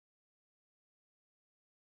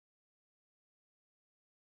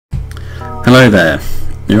Hello there.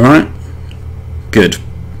 You alright? Good.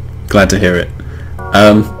 Glad to hear it.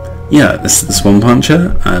 Yeah, this is the Swan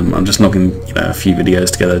Puncher. I'm just knocking a few videos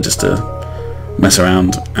together just to mess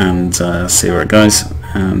around and see where it goes.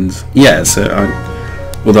 And yeah, so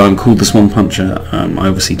although I'm called the Swan Puncher, I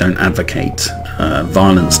obviously don't advocate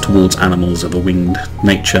violence towards animals of a winged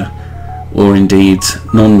nature, or indeed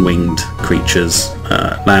non-winged creatures,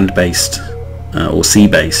 land-based or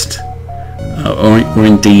sea-based. Or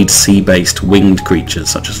indeed sea-based winged creatures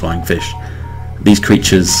such as flying fish. These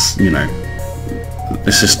creatures,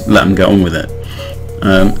 let's just let them get on with it.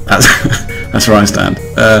 That's where I stand.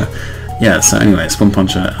 Yeah, so anyway, Swan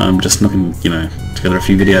Puncher, I'm just knocking together a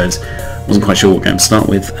few videos. Wasn't quite sure what game to start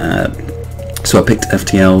with, so I picked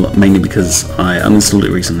FTL mainly because I uninstalled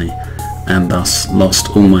it recently and thus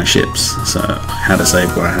lost all my ships. So I had a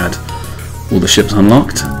save where I had all the ships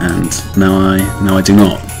unlocked, and now I do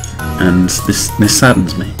not. And this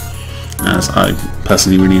saddens me, as I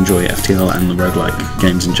personally really enjoy FTL and the roguelike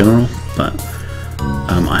games in general, but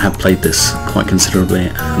I have played this quite considerably,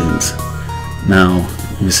 and now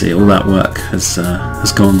obviously all that work has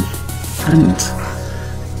gone, and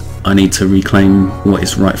I need to reclaim what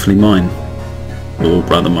is rightfully mine, or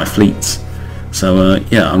rather my fleets. So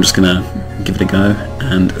yeah, I'm just gonna give it a go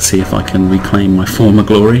and see if I can reclaim my former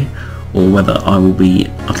glory, or whether I will be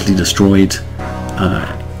utterly destroyed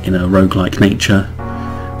in a roguelike nature,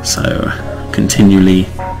 so continually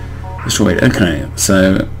destroyed. Okay,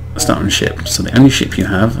 so starting ship. So the only ship you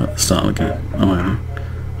have at the start of the game. Oh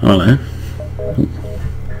hello. Ooh,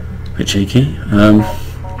 bit cheeky.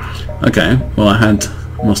 Okay, well I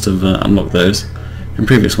must have unlocked those in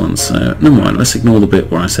previous ones, so never mind. Let's ignore the bit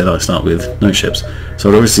where I said I start with no ships. So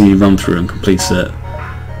I'd obviously run through and complete it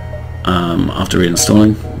after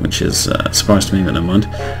reinstalling, which is a surprise to me, but never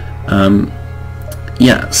mind.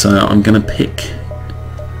 Yeah, so I'm going to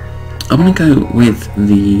go with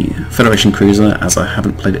the Federation Cruiser, as I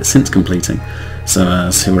haven't played it since completing, so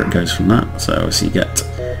see where it goes from that. So obviously you get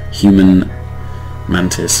Human,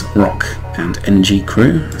 Mantis, Rock and NG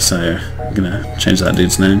crew, so I'm going to change that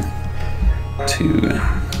dude's name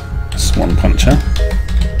to Swan Puncher.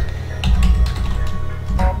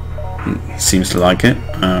 He seems to like it.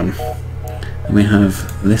 And we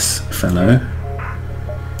have this fellow.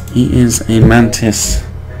 He is a Mantis,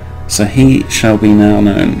 so he shall be now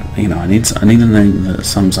known. I need a name that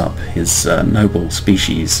sums up his noble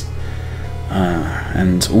species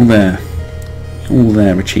and all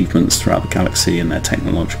their achievements throughout the galaxy and their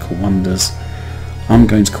technological wonders. I'm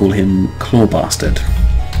going to call him Claw Bastard.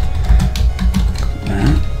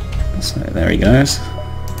 So there he goes.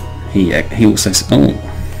 He also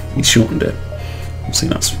he shortened it. See,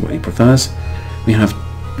 that's what he prefers. We have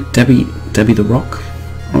Debbie the Rock.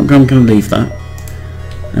 I'm going to leave that.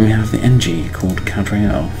 And we have the NG called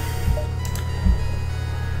Cadriel.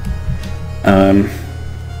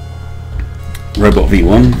 Robot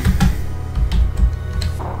V1.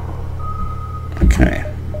 Okay.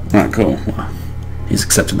 Right, cool. Well, he's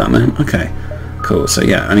accepted that name. Okay, cool. So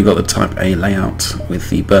yeah, only got the Type A layout with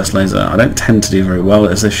the burst laser. I don't tend to do very well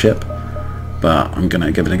as this ship, but I'm going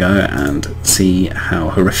to give it a go and see how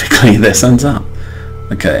horrifically this ends up.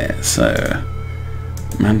 Okay, so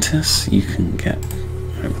Mantis, you can get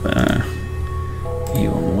over there. You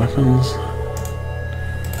on the weapons.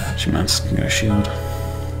 Actually, Mantis can go shield.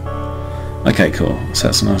 Okay, cool. So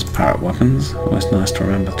that's some nice parrot weapons. Always nice to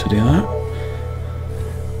remember to do that.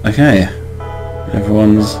 Okay,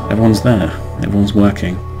 everyone's there. Everyone's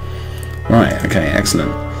working. Right. Okay.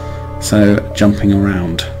 Excellent. So jumping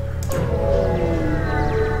around,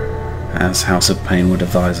 as House of Pain would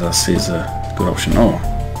advise us, is a good option. Oh.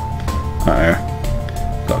 Uh-oh.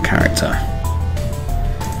 Got a character.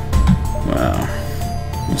 Well,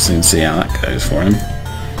 we'll soon see how that goes for him.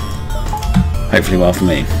 Hopefully well for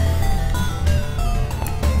me.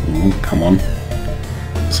 Ooh, come on.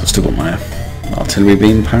 So I've still got my artillery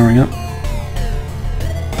beam powering up.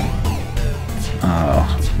 Oh,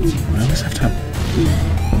 I always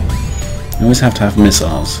have to have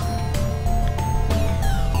missiles.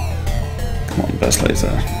 Come on, burst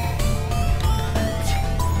laser.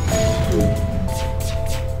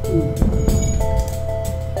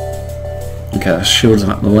 Okay, shields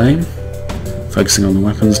out of the way. Focusing on the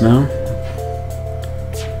weapons now.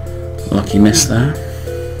 Lucky miss there.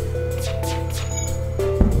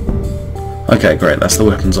 Okay, great, that's the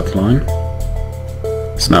weapons offline.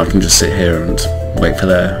 So now I can just sit here and wait for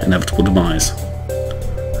their inevitable demise.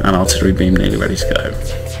 And artillery beam nearly ready to go.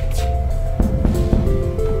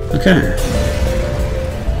 Okay.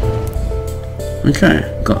 Okay,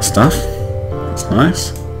 got stuff. That's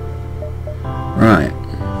nice. Right.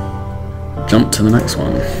 Jump to the next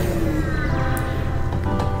one.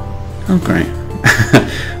 Oh great.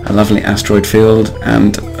 A lovely asteroid field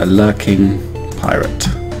and a lurking pirate.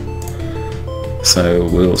 So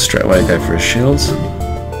we'll straight away go for his shields.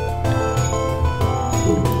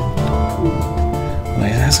 Well, he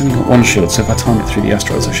has only got one shield, so if I time it through the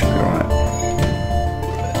asteroids I should be alright.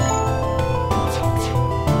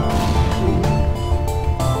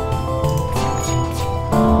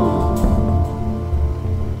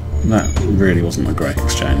 That really wasn't a great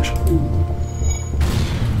exchange.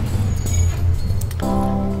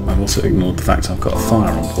 I've also ignored the fact I've got a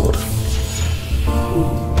fire on board.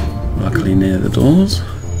 Luckily near the doors.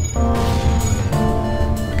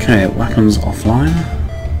 Okay, weapons offline.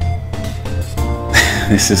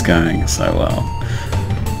 This is going so well.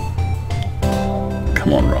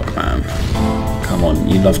 Come on, Rockman. Come on,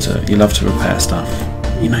 you love to repair stuff.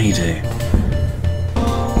 You know you do.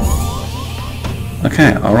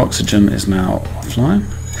 Okay, our oxygen is now offline.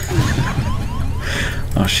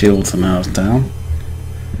 Our shields are now down.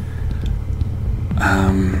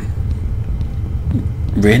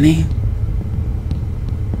 Really?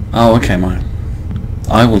 Oh, okay,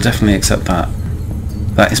 I will definitely accept that.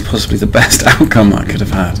 That is possibly the best outcome I could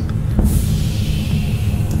have had.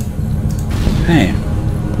 Hey,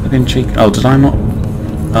 looking cheek. Oh, did I not?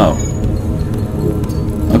 Oh.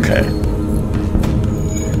 Okay.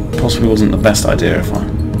 Possibly wasn't the best idea if I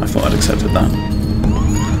thought I'd accepted that.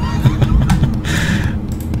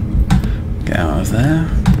 Get out of there.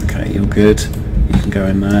 Okay, you're good. You can go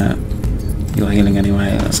in there. You're healing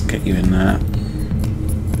anyway. Let's get you in there.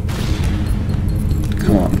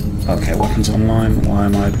 Come on. Okay, weapons online. Why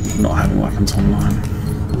am I not having weapons online?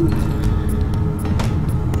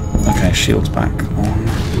 Okay, shields back on.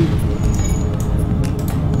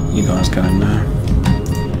 You guys go in there.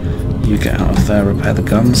 You get out of there, repair the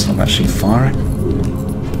guns. I'm actually firing.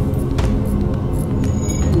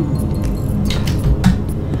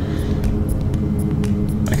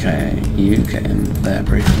 Okay, you get in there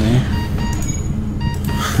briefly.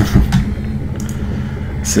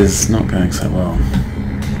 This is not going so well.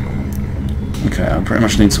 Okay, I pretty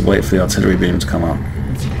much need to wait for the artillery beam to come up.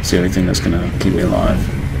 It's the only thing that's going to keep me alive.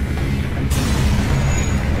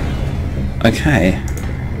 Okay.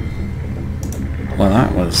 Well,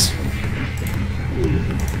 that was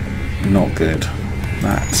not good.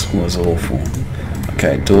 That was awful.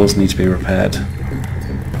 Okay, doors need to be repaired.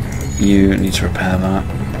 You need to repair that.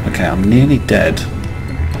 Okay, I'm nearly dead.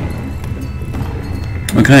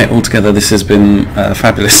 Okay, altogether this has been a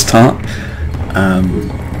fabulous start.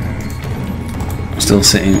 Still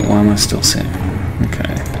sitting. Why am I still sitting?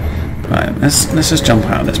 Okay. Right, let's just jump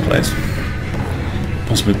out of this place.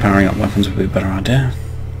 Possibly powering up weapons would be a better idea.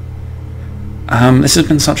 This has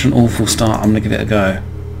been such an awful start, I'm going to give it a go.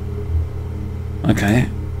 Okay.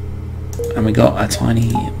 And we got a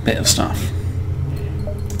tiny bit of stuff.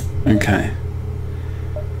 Okay.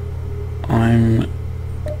 I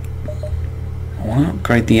want to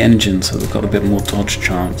upgrade the engine so we've got a bit more dodge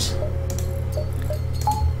chance.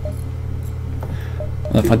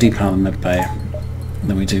 Well, if I depower the med bay,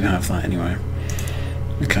 then we do have that anyway.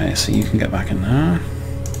 Okay, so you can get back in there.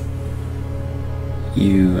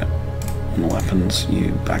 You, on the weapons,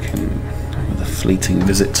 you back in with a fleeting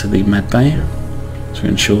visit to the med bay to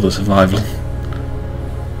ensure the survival.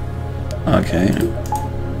 Okay,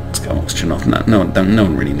 let's get oxygen off. No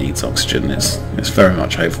one really needs oxygen. It's very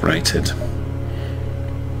much overrated.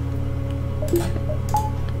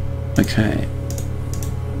 Okay.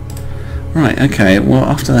 Right. Okay. Well,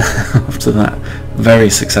 after that very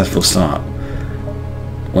successful start,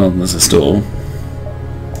 well, there's a stall,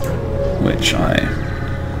 which oh,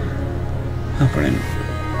 brilliant.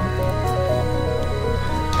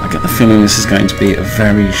 I get the feeling this is going to be a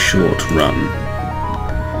very short run.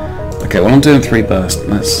 Okay, well, I'm doing 3 bursts.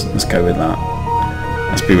 Let's go with that.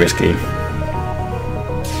 Let's be risky.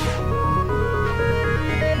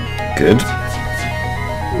 Good.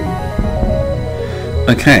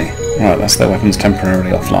 Okay. Right, that's their weapons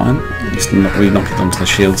temporarily offline. Just knock it onto the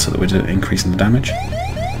shield so that we're increasing the damage.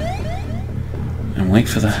 And wait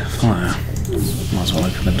for the fire. Might as well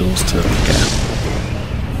open the doors to get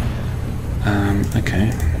out.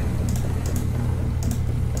 Okay.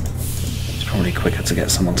 It's probably quicker to get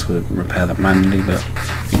someone to repair that manually, but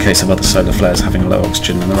in case of other solar flares having low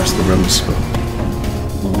oxygen in the rest of the rooms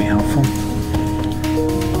will be helpful.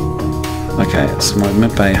 Okay, so my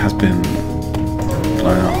medbay has been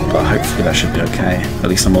blown up, but hopefully that should be okay. At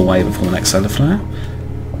least I'm away before the next solar flare.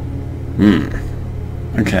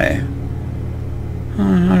 Okay.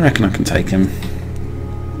 I reckon I can take him.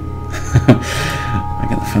 I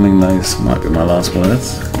get the feeling those might be my last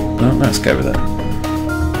words. Well, let's go with it.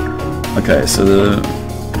 Okay, so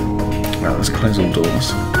well, let's close all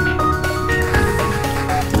doors.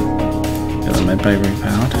 medbay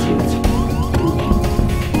repowered.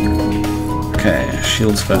 Okay,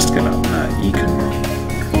 shields first to get up. You can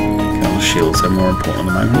get on the shields, they're more important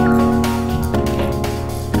at the moment.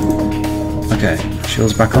 Okay,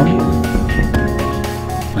 shields back on.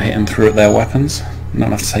 We're hitting through at their weapons. Not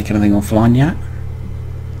enough to take anything offline yet.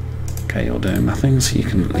 Okay, you're doing nothing, so you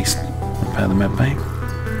can at least repair the medbay.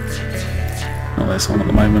 Not this one at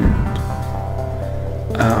the moment.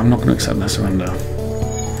 I'm not going to accept their surrender.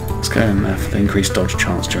 Let's go in there for the increased dodge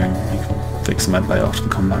chance during. You can fix the medbay after the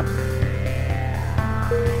combat.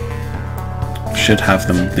 Should have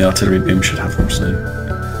them. The artillery beam should have them soon.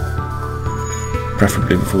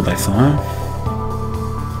 Preferably before they fire.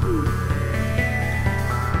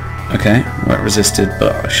 Okay, wet resisted,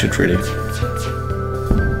 but I should really.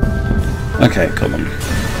 Okay, got them.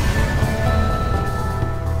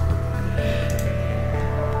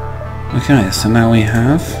 Okay, so now we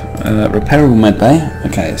have repairable medbay.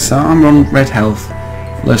 Okay, so I'm on red health,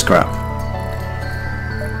 low scrap.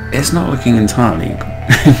 It's not looking entirely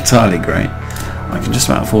great. I can just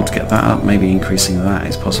about afford to get that up. Maybe increasing that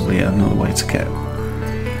is possibly another way to get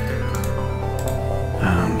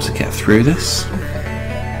through this.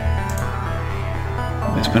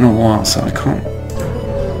 It's been a while, so I can't.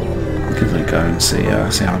 I'll give it a go and see how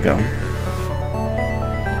I go.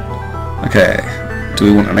 Okay. Do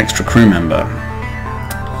we want an extra crew member?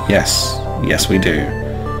 Yes. Yes, we do.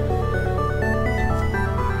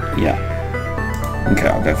 Yeah. Okay,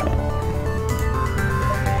 I'll go for that.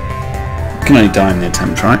 You can only die in the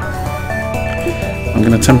attempt, right? I'm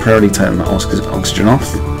going to temporarily turn the oxygen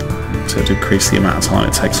off to decrease the amount of time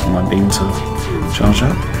it takes for my beam to charge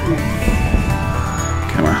up.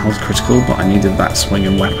 Okay, my health critical, but I needed that swing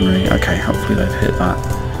and weaponry. Okay, hopefully they've hit that.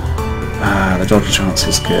 The dodge chance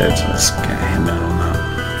is good. Let's get him in on that.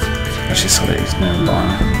 Actually, sorry, he's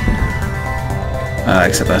nearby.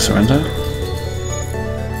 Accept their surrender.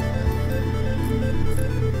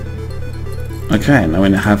 Okay, now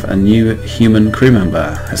we have a new human crew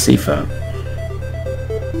member, Hasifa.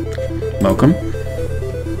 Welcome.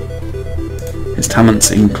 His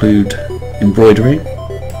talents include embroidery,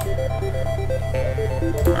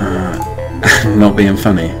 not being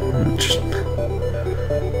funny, which,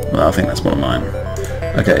 well, I think that's one of mine.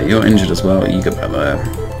 Okay, you're injured as well, you go back there,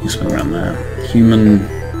 you swing around there. Human,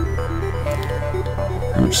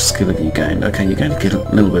 how much skill have you gained? Okay, you gained a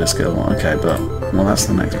little bit of skill, okay, but, well, that's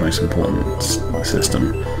the next most important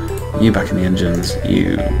system. You back in the engines,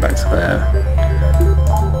 you back to there.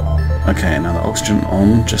 Okay, now the oxygen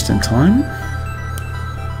on just in time.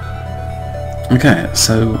 Okay,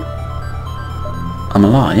 so I'm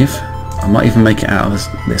alive. I might even make it out of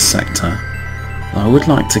this sector. I would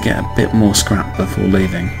like to get a bit more scrap before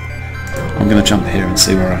leaving. I'm going to jump here and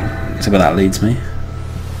see where that leads me.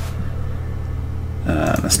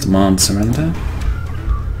 Let's demand surrender.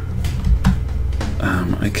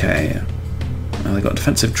 Okay. Now they've got a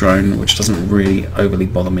defensive drone, which doesn't really overly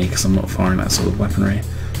bother me because I'm not firing that sort of weaponry.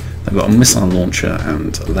 They've got a missile launcher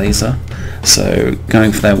and a laser, so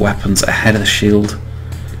going for their weapons ahead of the shield,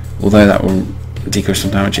 although that will decrease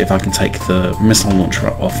some damage if I can take the missile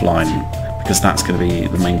launcher offline, because that's going to be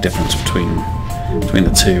the main difference between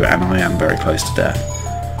the two, and I am very close to death.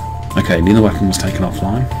 Okay, neither weapon was taken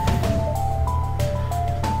offline.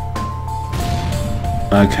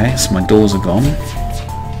 Okay, so my doors are gone.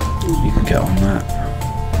 You can get on that.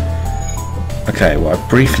 Okay, well I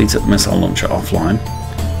briefly took the missile launcher offline,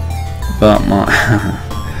 but my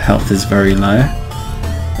health is very low.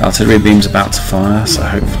 The artillery beam's about to fire, so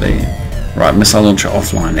hopefully... Right, missile launcher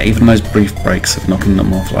offline. Even those brief breaks of knocking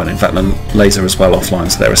them offline. In fact, the laser as well offline,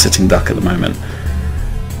 so they're a sitting duck at the moment.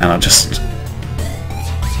 And I've just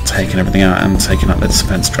taken everything out and taken out the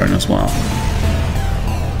defense drone as well.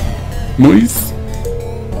 Nice.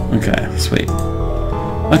 Okay, sweet.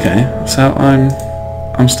 Okay, so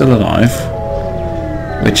I'm still alive,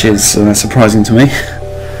 which is surprising to me.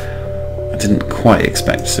 I didn't quite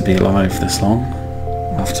expect to be alive this long.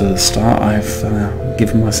 After the start, I've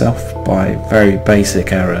given myself by very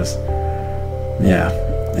basic errors. Yeah,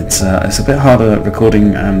 it's a bit harder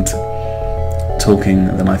recording and talking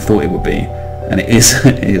than I thought it would be, and it is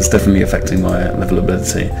it is definitely affecting my level of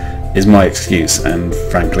ability. Is my excuse, and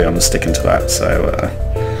frankly, I'm sticking to that. So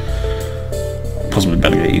possibly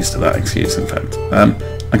better get used to that excuse. In fact,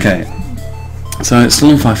 okay. So it's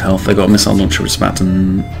still on 5 health. They got a missile launcher which is about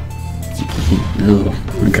to.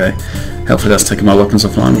 Okay. Hopefully that's taken my weapons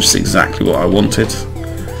offline, which is exactly what I wanted.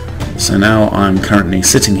 So now I'm currently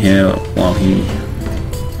sitting here while he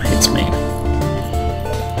hits me.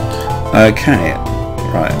 Okay,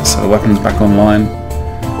 right, so the weapon's back online.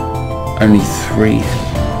 Only 3,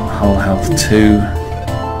 hull health 2.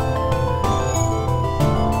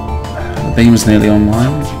 beam's nearly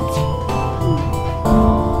online.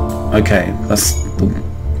 Okay, that's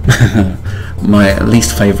my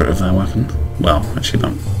least favourite of their weapon. Well, actually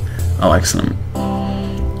not. Oh, excellent.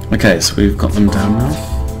 Okay, so we've got them down now.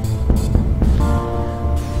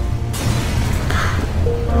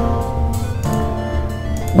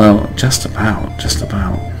 Well, just about.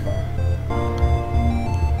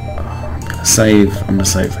 I'm gonna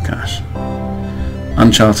save the cash.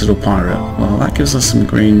 Uncharted or pirate? Well, that gives us some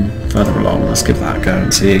green further along. Let's give that a go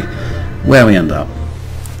and see where we end up,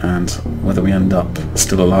 and whether we end up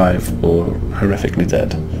still alive or horrifically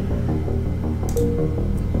dead.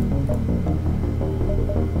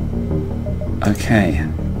 Okay.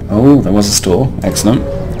 Oh, there was a store. Excellent.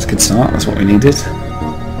 That's a good start. That's what we needed.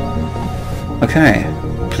 Okay.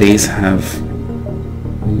 Please have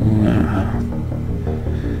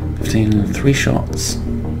 15, 3 shots.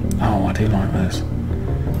 Oh, I do like those.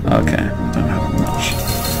 Okay, don't have much.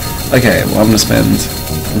 Okay, well I'm going to spend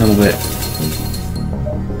a little bit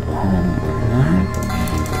on that.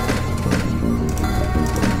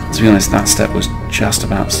 To be honest, that step was just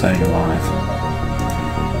about staying alive.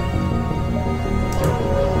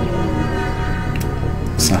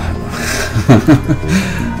 So,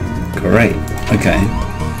 great. Okay,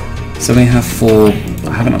 so we have 4.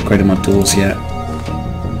 I haven't upgraded my doors yet.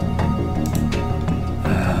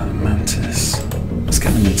 Mantis. Let's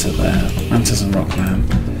get them into there. Mantis and Rockman.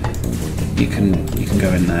 You can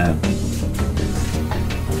go in there.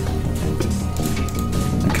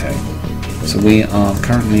 Okay. So we are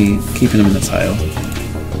currently keeping them in the tail.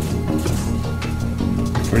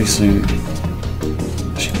 Very soon.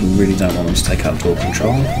 Actually, we really don't want them to take out door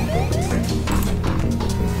control.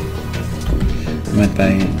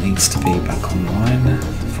 Medbay needs to be back online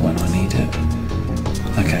for when I need it.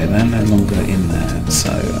 Okay, they're no longer in there,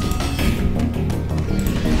 so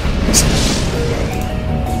let's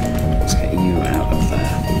get you out of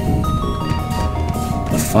there.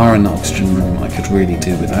 The fire in the oxygen room I could really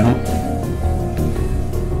do without.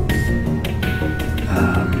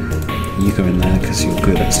 You go in there because you're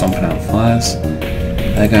good at stomping out fires.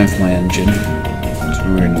 They're going for my engine, which is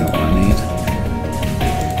really not what I need.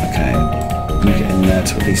 Okay. You get in there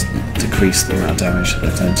to at least decrease the amount of damage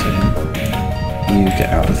that they're doing to him. You get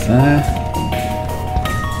out of there.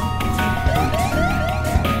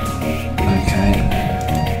 Okay.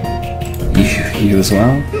 You as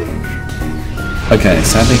well. Okay,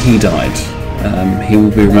 sadly he died. He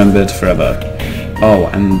will be remembered forever. Oh,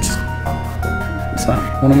 and is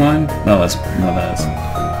that one of mine? No, that's theirs.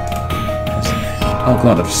 Oh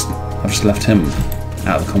god, I've just left him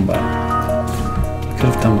out of combat. What could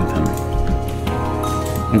have done with him?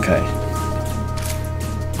 Okay.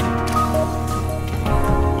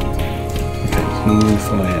 Okay, you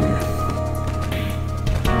follow him.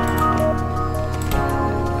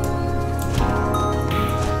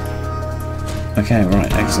 Okay,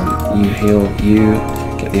 right, excellent. You heal, you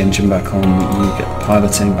get the engine back on, you get the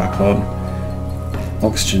piloting back on.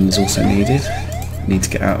 Oxygen is also needed. Need to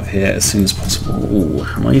get out of here as soon as possible. Ooh,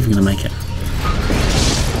 am I even going to make it?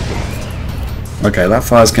 Okay, that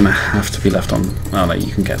fire's going to have to be left on. Oh no,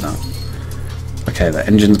 you can get that. Okay, the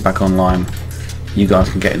engine's back online. You guys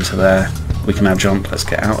can get into there. We can now jump. Let's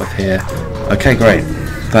get out of here. Okay, great.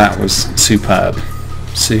 That was superb.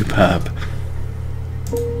 Superb.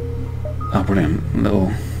 Oh, brilliant.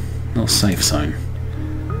 Little safe zone.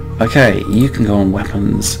 Okay, you can go on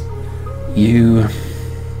weapons. You...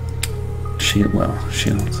 Shield.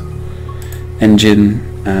 Engine,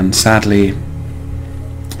 and sadly...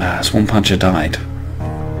 Swan Puncher died.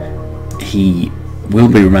 He will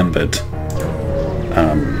be remembered,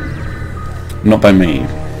 not by me,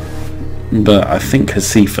 but I think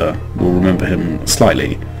Hasifa will remember him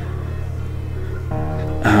slightly.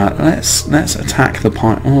 Let's attack the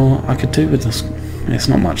pile. Oh, I could do with this. It's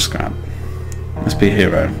not much scrap. Let's be a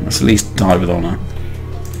hero. Let's at least die with honour.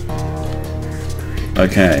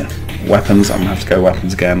 Okay, weapons. I'm gonna have to go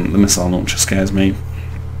weapons again. The missile launcher scares me.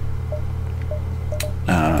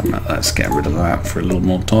 Let's get rid of that for a little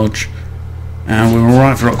more dodge. And we're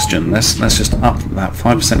alright for oxygen. Let's just up that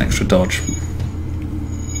 5% extra dodge.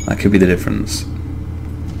 That could be the difference.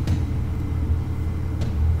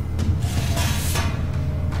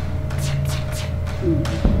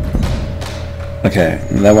 Okay,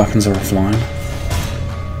 their weapons are offline.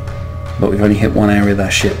 But we've only hit one area of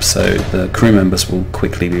their ship, so the crew members will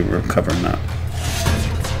quickly be recovering that.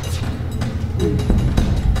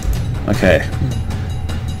 Okay.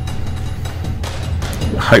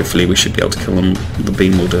 Hopefully we should be able to kill them. The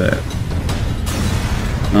beam will do it.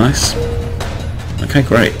 Nice. Okay,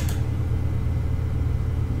 great.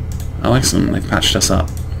 Oh, excellent. They've patched us up.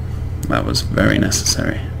 That was very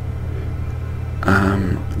necessary.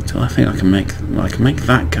 Do I think I can make? Well, I can make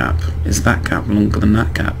that gap. Is that gap longer than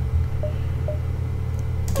that gap?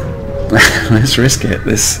 Let's risk it.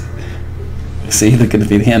 This is either going to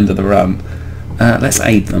be the end of the run. Let's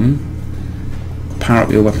aid them. Power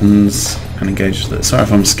up your weapons and engage. Sorry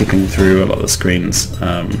if I'm skipping through a lot of the screens.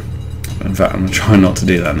 In fact, I'm going to try not to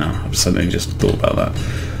do that now. I've suddenly just thought about that.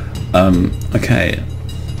 Okay,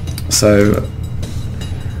 so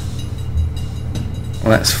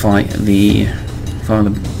let's fight the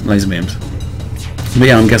laser beams. But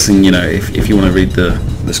yeah, I'm guessing, you know, if you want to read the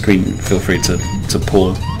screen, feel free to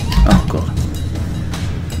pause. Oh god.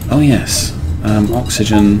 Oh yes.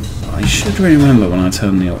 Oxygen. I should really remember when I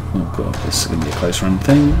turn the... Oh god, this is going to be a close run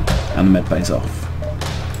thing. And the med bay's off.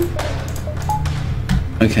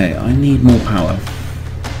 Okay, I need more power.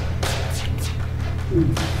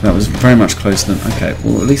 That was very much closer than... Okay,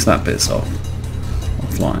 well at least that bit's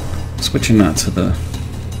offline. Switching that to the...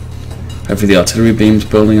 Hopefully the artillery beam's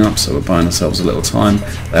building up, so we're buying ourselves a little time.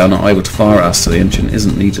 They are not able to fire at us, so the engine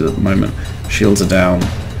isn't needed at the moment. Shields are down.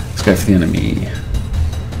 Let's go for the enemy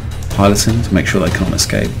piloting to make sure they can't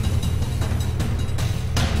escape.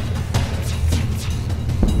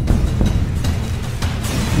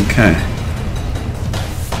 Okay.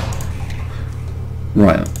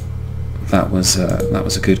 Right. That was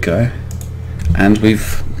a good go. And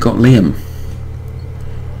we've got Liam.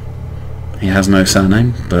 He has no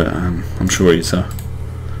surname, but I'm sure he's a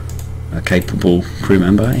capable crew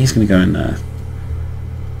member. He's going to go in there,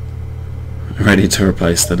 ready to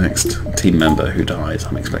replace the next team member who dies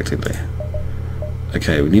unexpectedly.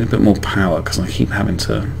 Okay, we need a bit more power because I keep having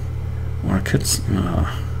to... Or I could...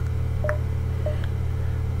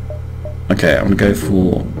 Okay, I'm going to go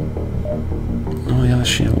for... Oh yeah, the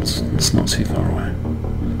shields. It's not too far away.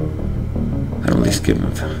 I'll at least give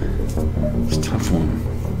them a tough one.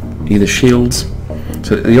 Either shields,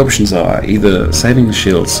 so the options are either saving the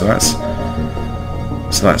shields, so that's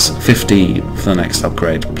 50 for the next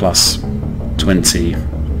upgrade plus 20,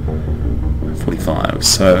 45.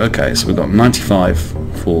 So okay, so we've got 95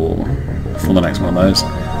 for the next one of those.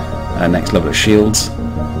 Next level of shields.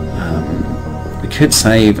 We could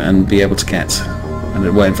save and be able to get,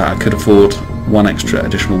 and well, in fact, I could afford one extra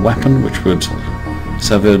additional weapon, which would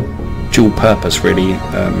serve a dual purpose really.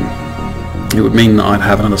 It would mean that I'd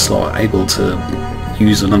have another slot able to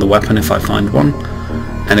use another weapon if I find one,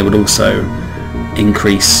 and it would also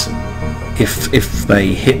increase if they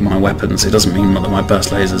hit my weapons. It doesn't mean that my burst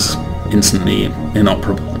lasers instantly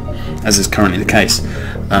inoperable, as is currently the case.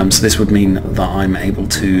 So this would mean that I'm able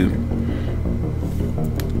to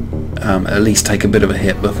at least take a bit of a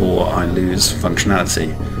hit before I lose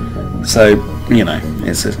functionality. So you know,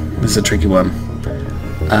 it's a tricky one.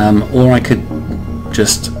 Or I could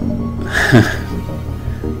just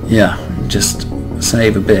yeah, just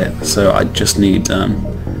save a bit. So I just need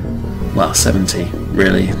well, 70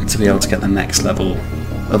 really to be able to get the next level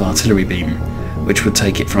of artillery beam, which would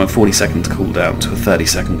take it from a 40-second cooldown to a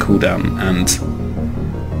 30-second cooldown, and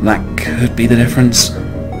that could be the difference.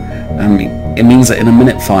 It means that in a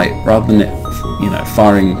minute fight, rather than it, you know,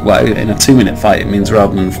 firing, well, in a 2-minute fight, it means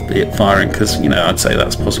rather than it firing, because, you know, I'd say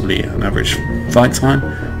that's possibly an average fight time,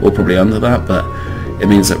 or probably under that, but it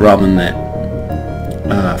means that rather than it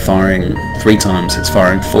firing 3 times, it's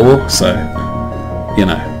firing 4, so, you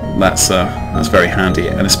know, that's very handy,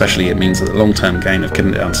 and especially it means that the long-term gain of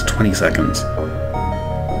getting it down to 20 seconds.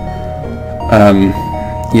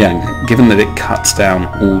 Yeah, given that it cuts down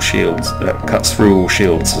all shields, cuts through all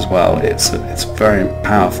shields as well, it's very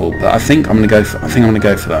powerful. But I think I'm going to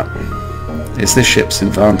go for that. It's this ship's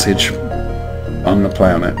advantage. I'm going to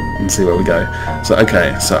play on it and see where we go. So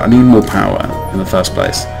okay, so I need more power in the first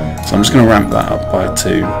place. So I'm just going to ramp that up by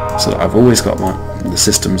 2, so that I've always got the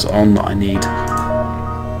systems on that I need.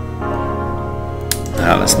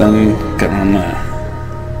 Now let's then get around there.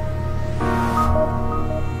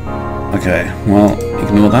 Okay, well,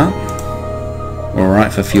 ignore that. We're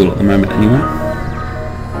alright for fuel at the moment anyway.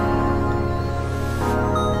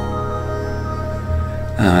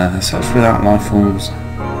 So it's without life forms.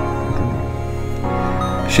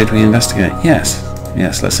 Should we investigate? Yes.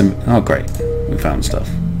 Yes, let's... Oh, great. We found stuff.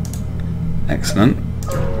 Excellent.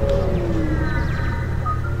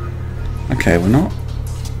 Okay, we're not...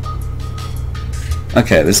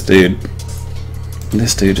 Okay, this dude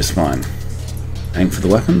is fine. Aim for the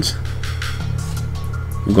weapons.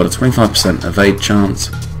 We've got a 25% evade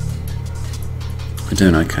chance. We're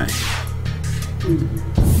doing okay.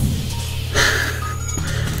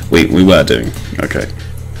 we were doing okay.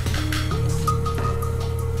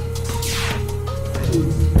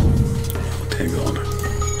 Dear God.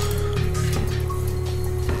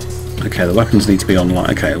 Okay, the weapons need to be online.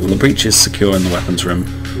 Okay, well the breach is secure in the weapons room.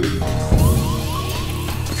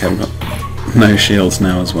 Okay, we've got no shields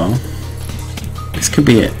now as well. This could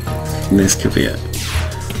be it. This could be it.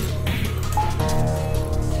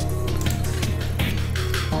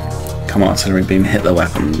 Come on, artillery beam, hit the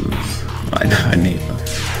weapons. I need them.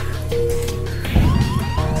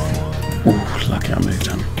 Oh, lucky I moved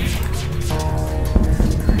him.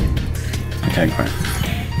 Okay, great.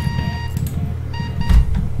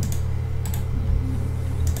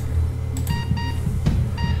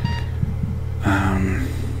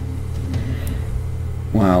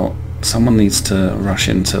 Well, someone needs to rush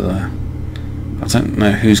into the... I don't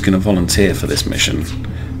know who's going to volunteer for this mission.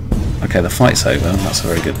 Okay, the fight's over, that's a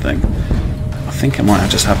very good thing. I think I might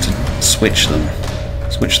just have to switch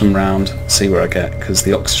them round, see where I get, because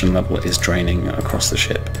the oxygen level is draining across the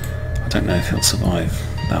ship. I don't know if he'll survive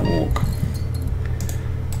that walk.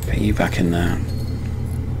 Get you back in there.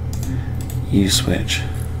 You switch.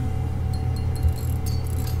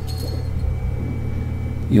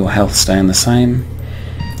 Your health staying the same.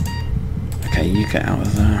 Okay, you get out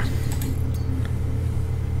of there.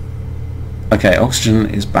 Okay, oxygen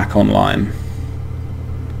is back online.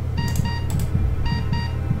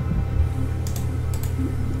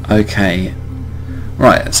 Okay,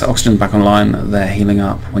 right, so oxygen back online, they're healing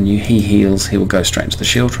up. When he heals, he will go straight into the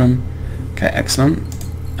shield room. Okay, excellent.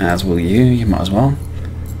 As will you might as well.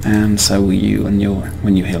 And so will you when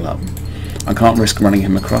you heal up. I can't risk running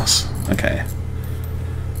him across. Okay.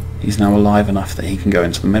 He's now alive enough that he can go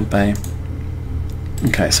into the med bay.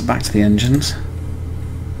 Okay, so back to the engines.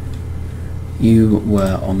 You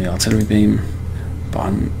were on the artillery beam,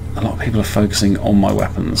 but a lot of people are focusing on my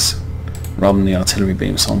weapons rather than the artillery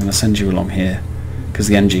beam, so I'm going to send you along here because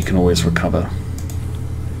the NG can always recover.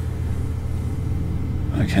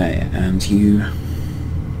 Okay, and you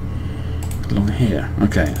along here.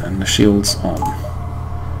 Okay, and the shield's on.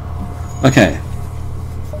 Okay.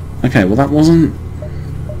 Okay, well that wasn't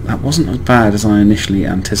as bad as I initially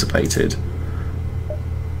anticipated.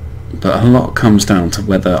 But a lot comes down to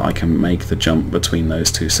whether I can make the jump between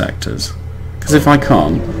those two sectors. Because if I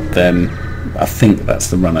can't, then I think that's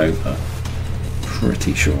the run over.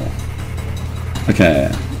 Pretty sure. Okay.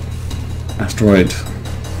 Asteroid.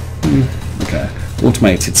 Okay.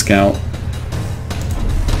 Automated scout.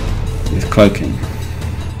 With cloaking.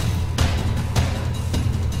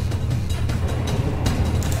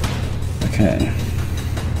 Okay.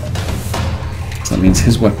 So that means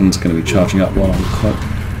his weapon's going to be charging up while I'm cloaked.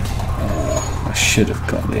 I should have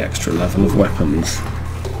got the extra level of weapons.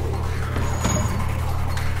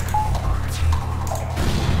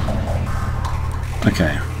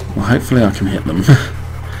 Okay, well hopefully I can hit them.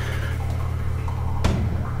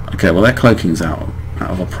 Okay, well their cloaking's out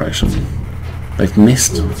of operation. They've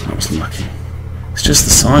missed. That was lucky. It's just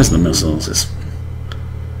the size of the missiles.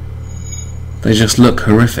 They just look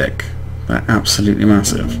horrific. They're absolutely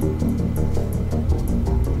massive.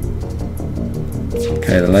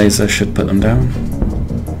 Okay, the laser should put them down.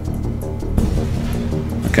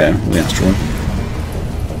 Okay, well, the asteroid.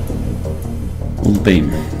 All the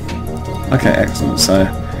beam. Okay, excellent. So,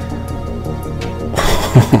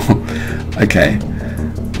 okay,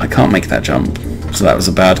 I can't make that jump, so that was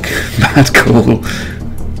a bad call.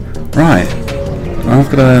 Right, well, I've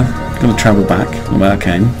got to travel back the way I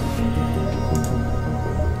came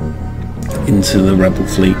into the rebel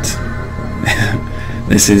fleet.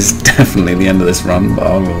 This is definitely the end of this run, but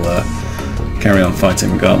I will carry on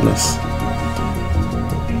fighting regardless.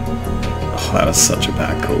 Oh, that was such a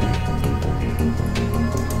bad call.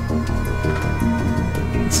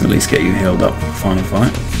 Let's at least get you healed up for the final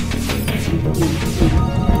fight.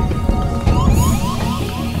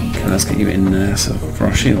 Okay, let's get you in there for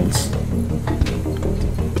our shields.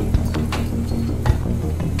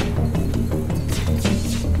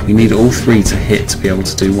 We need all three to hit to be able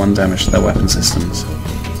to do 1 damage to their weapon systems.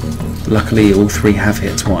 Luckily, all three have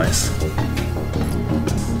hit twice.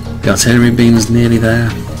 The artillery beam is nearly there.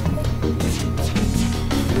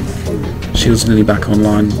 Shield's nearly back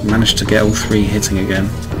online. Managed to get all three hitting again.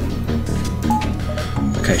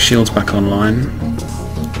 Okay, shield's back online.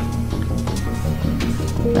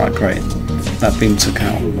 Right, great. That beam took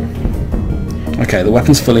out. Okay, the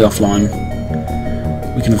weapon's fully offline.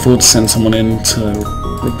 We can afford to send someone in to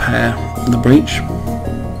repair the breach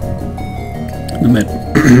in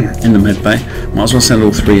the med bay. Might as well send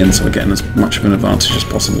all three in so we're getting as much of an advantage as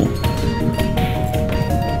possible.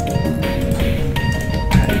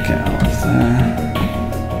 Okay, get out of there.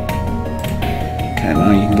 Okay,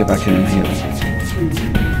 now you can get back in and heal.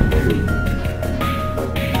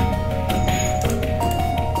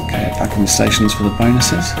 Okay, back in the stations for the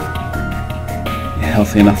bonuses. Your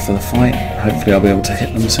healthy enough for the fight. Hopefully I'll be able to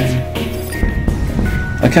hit them soon.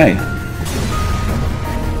 Okay.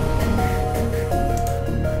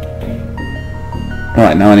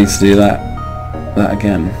 Right, now I need to do that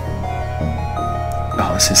again.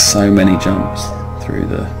 Oh, this is so many jumps through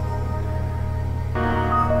the...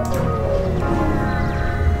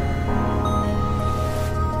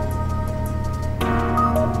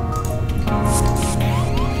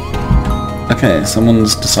 Okay,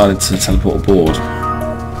 someone's decided to teleport aboard.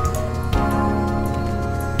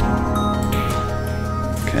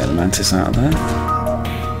 Okay, the mantis out of there.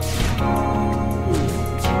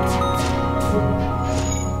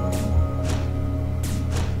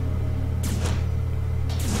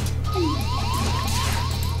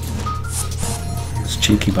 Those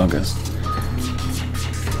cheeky buggers.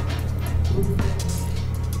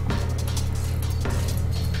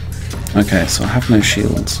 Okay, so I have no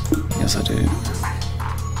shields. Yes, I do.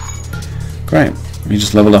 Great. You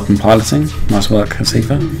just leveled up in piloting. Nice work,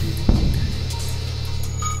 Hasifa.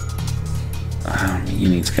 You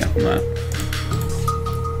need to get on that.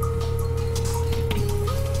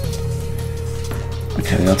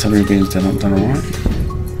 Okay, the artillery beam's done alright.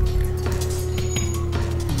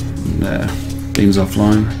 Beam's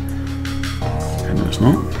offline. Okay, no, it's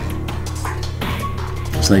not.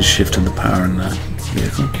 So they shifted the power in the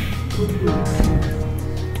vehicle.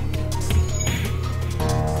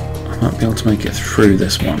 I might be able to make it through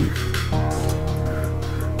this one.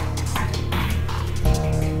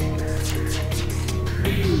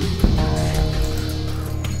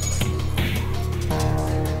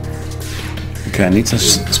 Okay, I need to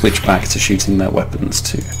switch back to shooting their weapons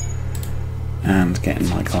too, and getting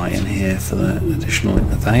my guy in here for the additional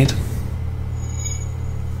evade.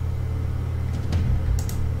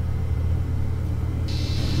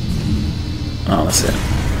 Oh, that's it.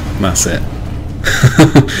 That's it.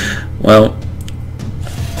 Well,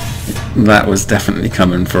 that was definitely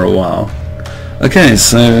coming for a while. Okay,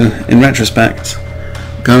 so in retrospect,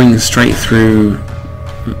 going straight through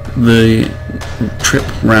the trip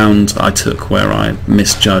round I took where I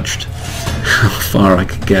misjudged how far I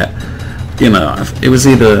could get, you know, it was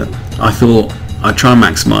either I thought I'd try and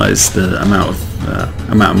maximise the amount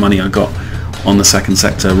of money I got on the second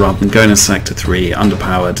sector rather than going to sector 3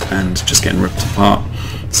 underpowered and just getting ripped apart.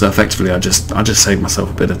 So effectively I just saved myself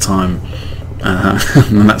a bit of time,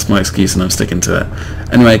 and that's my excuse and I'm sticking to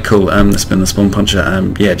it. Anyway, cool, that's been the Spawn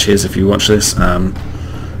Puncher. Yeah, cheers if you watch this.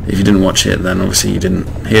 If you didn't watch it, then obviously you didn't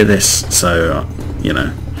hear this, so you know,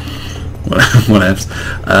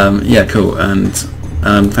 whatever. Yeah, cool, and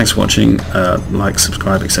thanks for watching. Like,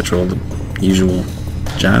 subscribe, etc., all the usual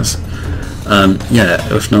jazz.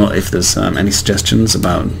 Yeah, if not, if there's any suggestions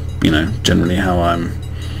about, you know, generally how I'm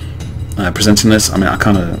presenting this. I mean, I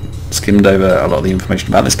kind of skimmed over a lot of the information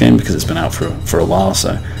about this game because it's been out for a while, so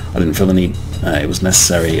I didn't feel the need it was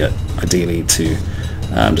necessary ideally to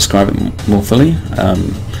describe it more fully.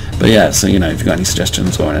 But yeah, so you know, if you've got any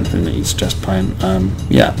suggestions or anything that you suggest playing,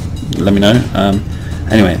 yeah, let me know.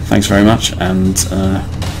 Anyway, thanks very much, and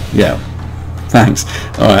yeah, thanks.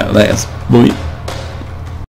 Alright, later. Bye.